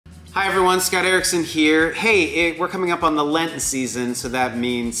Hi everyone, Scott Erickson here. Hey, we're coming up on the Lenten season, so that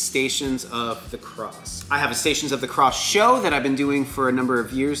means Stations of the Cross. I have a Stations of the Cross show that I've been doing for a number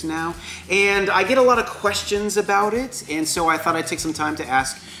of years now, and I get a lot of questions about it, and so I thought I'd take some time to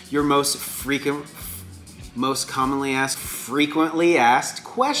ask your frequently asked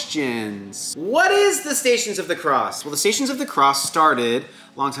questions. What is the Stations of the Cross? Well, the Stations of the Cross started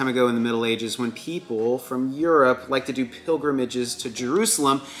a long time ago in the Middle Ages when people from Europe liked to do pilgrimages to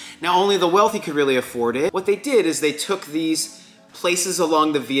Jerusalem. Now, only the wealthy could really afford it. What they did is they took these places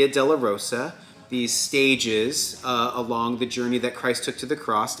along the Via Dolorosa, these stages along the journey that Christ took to the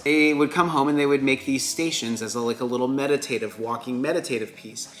cross. They would come home and they would make these stations as like a little walking meditative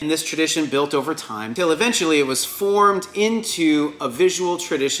piece. And this tradition built over time till eventually it was formed into a visual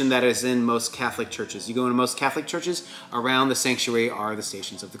tradition that is in most Catholic churches. You go into most Catholic churches, around the sanctuary are the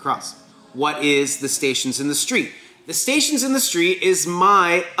Stations of the Cross. What is the Stations in the Street? The Stations in the Street is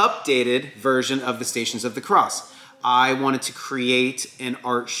my updated version of the Stations of the Cross. I wanted to create an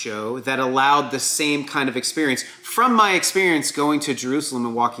art show that allowed the same kind of experience. From my experience going to Jerusalem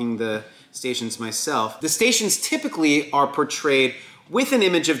and walking the stations myself, the stations typically are portrayed with an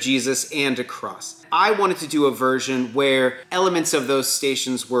image of Jesus and a cross. I wanted to do a version where elements of those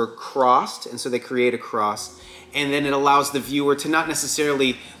stations were crossed, and so they create a cross, and then it allows the viewer to not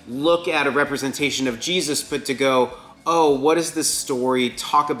necessarily look at a representation of Jesus, but to go, oh, what does this story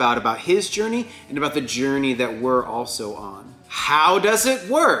talk about his journey and about the journey that we're also on? How does it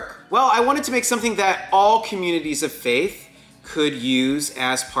work? Well, I wanted to make something that all communities of faith could use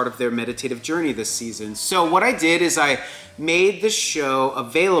as part of their meditative journey this season. So what I did is I made the show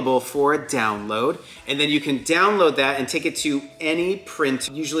available for a download, and then you can download that and take it to any print.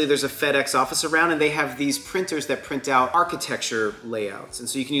 Usually there's a FedEx office around and they have these printers that print out architecture layouts. And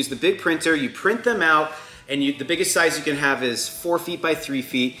so you can use the big printer, you print them out, and the biggest size you can have is 4 feet by 3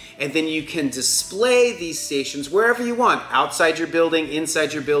 feet, and then you can display these stations wherever you want, outside your building,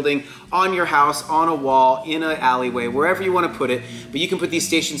 inside your building, on your house, on a wall, in an alleyway, wherever you want to put it, but you can put these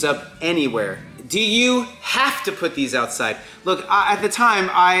stations up anywhere. Do you have to put these outside? Look, at the time,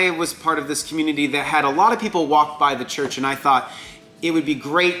 I was part of this community that had a lot of people walk by the church, and I thought it would be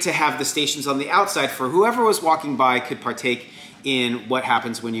great to have the stations on the outside for whoever was walking by could partake in what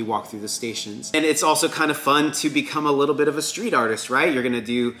happens when you walk through the stations. And it's also kind of fun to become a little bit of a street artist, right? You're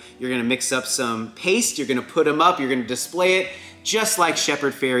gonna mix up some paste, you're gonna put them up, you're gonna display it, just like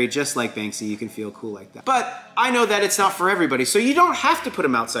Shepard Fairey, just like Banksy. You can feel cool like that. But I know that it's not for everybody, so you don't have to put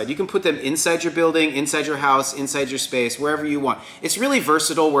them outside. You can put them inside your building, inside your house, inside your space, wherever you want. It's really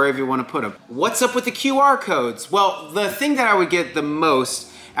versatile wherever you want to put them. What's up with the QR codes? Well, the thing that I would get the most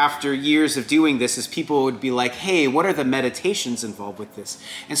after years of doing this is people would be like, hey, what are the meditations involved with this?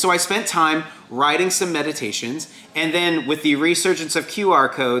 And so I spent time writing some meditations, and then with the resurgence of QR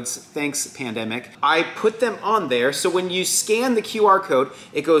codes, thanks pandemic, I put them on there. So when you scan the QR code,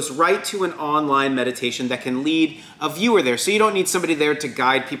 it goes right to an online meditation that can lead a viewer there. So you don't need somebody there to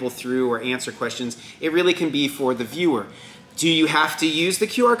guide people through or answer questions. It really can be for the viewer. Do you have to use the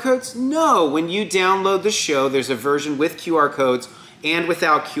QR codes? No. When you download the show, there's a version with QR codes and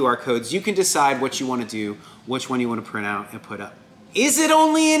without QR codes. You can decide what you want to do, which one you want to print out and put up. Is it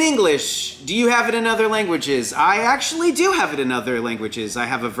only in English? Do you have it in other languages? I actually do have it in other languages. I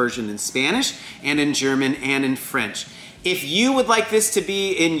have a version in Spanish and in German and in French. If you would like this to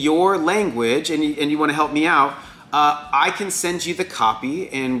be in your language and you want to help me out, I can send you the copy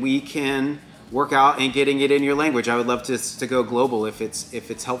and we can work out and getting it in your language. I would love to go global if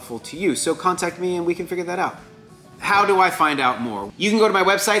it's helpful to you. So contact me and we can figure that out. How do I find out more? You can go to my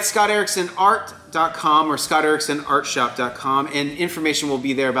website, scottericksonart.com or scottericksonartshop.com, and information will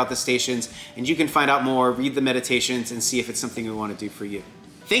be there about the stations, and you can find out more, read the meditations, and see if it's something we want to do for you.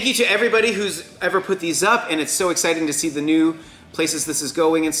 Thank you to everybody who's ever put these up, and it's so exciting to see the new places this is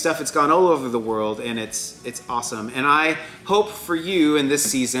going and stuff. It's gone all over the world, and it's awesome. And I hope for you in this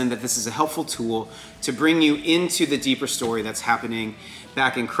season that this is a helpful tool to bring you into the deeper story that's happening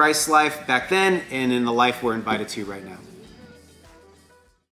back in Christ's life back then and in the life we're invited to right now.